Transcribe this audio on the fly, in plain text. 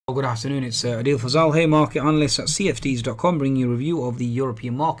Good afternoon, it's Adil Fazal here, market analyst at CFDs.com, bringing you a review of the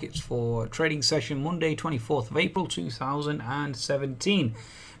European markets for trading session Monday 24th of April 2017.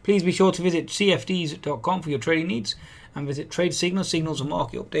 Please be sure to visit CFDs.com for your trading needs and visit Trade Signal, signals and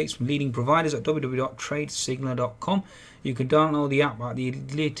market updates from leading providers at www.tradesignal.com. You can download the app at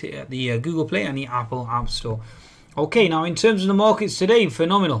the Google Play and the Apple App Store. Okay, now in terms of the markets today,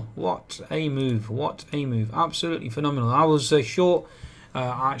 phenomenal. What a move, absolutely phenomenal. I was short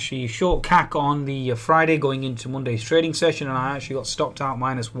CAC on the Friday going into Monday's trading session, and I actually got stopped out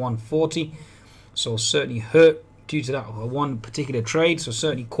minus 140, so certainly hurt due to that one particular trade, so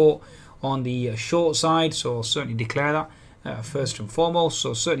certainly caught on the short side, so I'll certainly declare that first and foremost.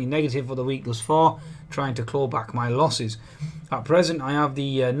 So certainly negative for the week thus far, trying to claw back my losses. At present I have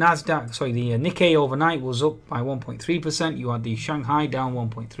the the Nikkei overnight was up by 1.3%. you had the Shanghai down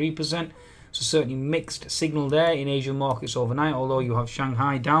 1.3%. So certainly mixed signal there in Asian markets overnight, although you have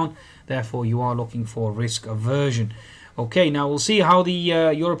Shanghai down, therefore you are looking for risk aversion. Okay, now we'll see how the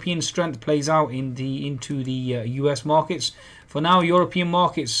European strength plays out into the US markets. For now, European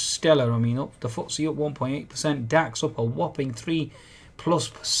markets stellar. I mean, the FTSE up 1.8%, DAX up a whopping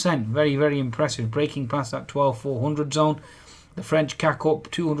 3+%. Very, very impressive, breaking past that 12,400 zone. The French CAC up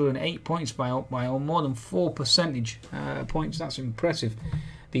 208 points by more than 4 percentage points. That's impressive.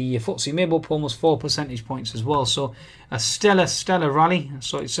 The FTSE MIB up almost 4 percentage points as well. So a stellar rally.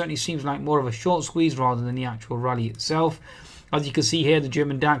 So it certainly seems like more of a short squeeze rather than the actual rally itself. As you can see here, the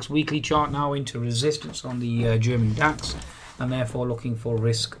German DAX weekly chart now into resistance on the German DAX, and therefore looking for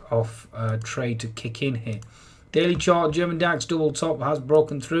risk of trade to kick in here. Daily chart, German DAX double top has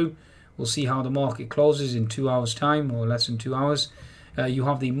broken through. We'll see how the market closes in 2 hours time, or less than 2 hours. You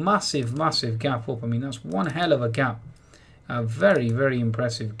have the massive gap up. I mean, that's one hell of a gap. A very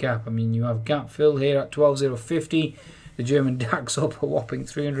impressive gap. I mean, you have gap fill here at 12,050. The German DAX up a whopping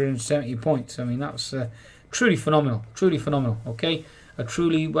 370 points. I mean, that's truly phenomenal. Okay, a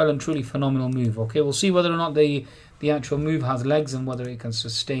truly phenomenal move. Okay, we'll see whether or not the actual move has legs and whether it can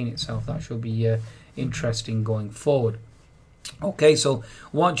sustain itself. That should be interesting going forward. Okay, so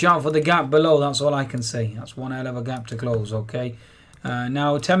watch out for the gap below. That's all I can say. That's one hell of a gap to close. Okay.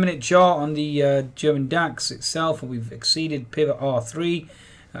 Now, a 10-minute chart on the German DAX itself, and we've exceeded pivot R3,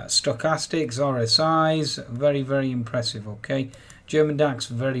 stochastics, RSIs, very impressive. Okay, German DAX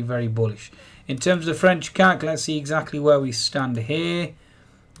very bullish. In terms of the French CAC, let's see exactly where we stand here.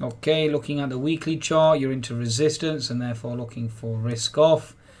 Okay, looking at the weekly chart, you're into resistance and therefore looking for risk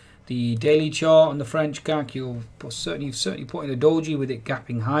off. The daily chart on the French CAC, you'll certainly put in a doji with it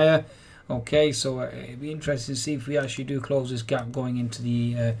gapping higher. Okay, so it'd be interesting to see if we actually do close this gap going into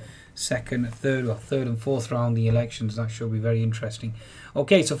the second, third and fourth round of the elections. That should be very interesting.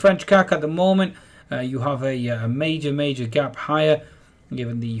 Okay, so French CAC at the moment, you have a major gap higher,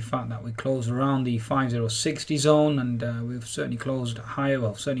 given the fact that we closed around the 5060 zone, and we've certainly closed higher,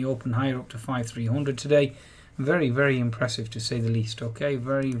 well, certainly opened higher up to 5300 today. Very impressive to say the least. Okay,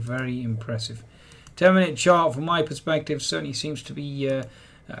 very impressive. 10-minute chart from my perspective certainly seems to be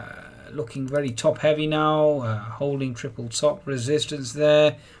looking very top heavy now, holding triple top resistance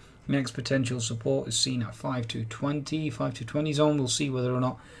there. Next potential support is seen at 5220 zone. We'll see whether or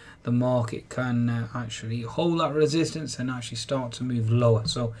not the market can actually hold that resistance and actually start to move lower.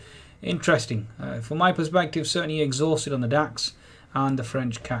 So interesting. From my perspective, certainly exhausted on the DAX and the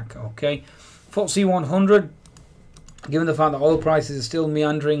French CAC. Okay, FTSE 100, given the fact that oil prices are still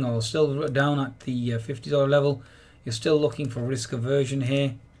meandering or still down at the $50 level, you're still looking for risk aversion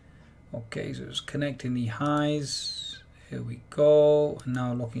here. Okay, so it's connecting the highs. Here we go. And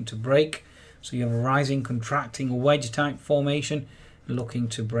now looking to break. So you have a rising, contracting wedge type formation looking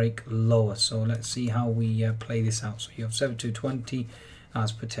to break lower. So let's see how we play this out. So you have 7220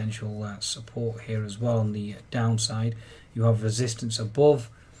 as potential support here as well on the downside. You have resistance above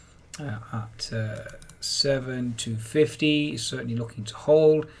at 7250, certainly looking to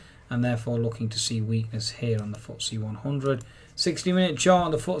hold, and therefore looking to see weakness here on the FTSE 100. 60-minute chart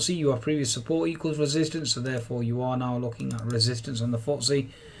on the FTSE, you have previous support equals resistance, so therefore you are now looking at resistance on the FTSE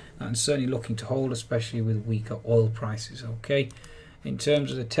and certainly looking to hold, especially with weaker oil prices. Okay, in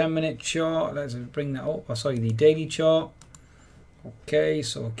terms of the 10-minute chart, let's bring that up. The daily chart. Okay,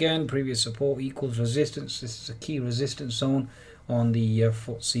 so again, previous support equals resistance. This is a key resistance zone on the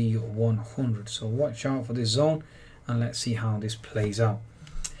FTSE 100. So watch out for this zone and let's see how this plays out.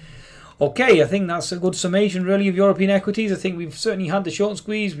 Okay, I think that's a good summation really of European equities. I think we've certainly had the short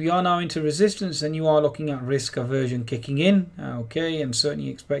squeeze. We are now into resistance and you are looking at risk aversion kicking in. Okay, and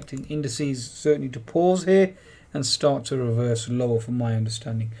certainly expecting indices certainly to pause here and start to reverse lower from my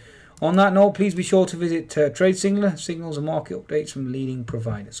understanding. On that note, please be sure to visit Trade Signals and market updates from leading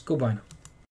providers. Goodbye now.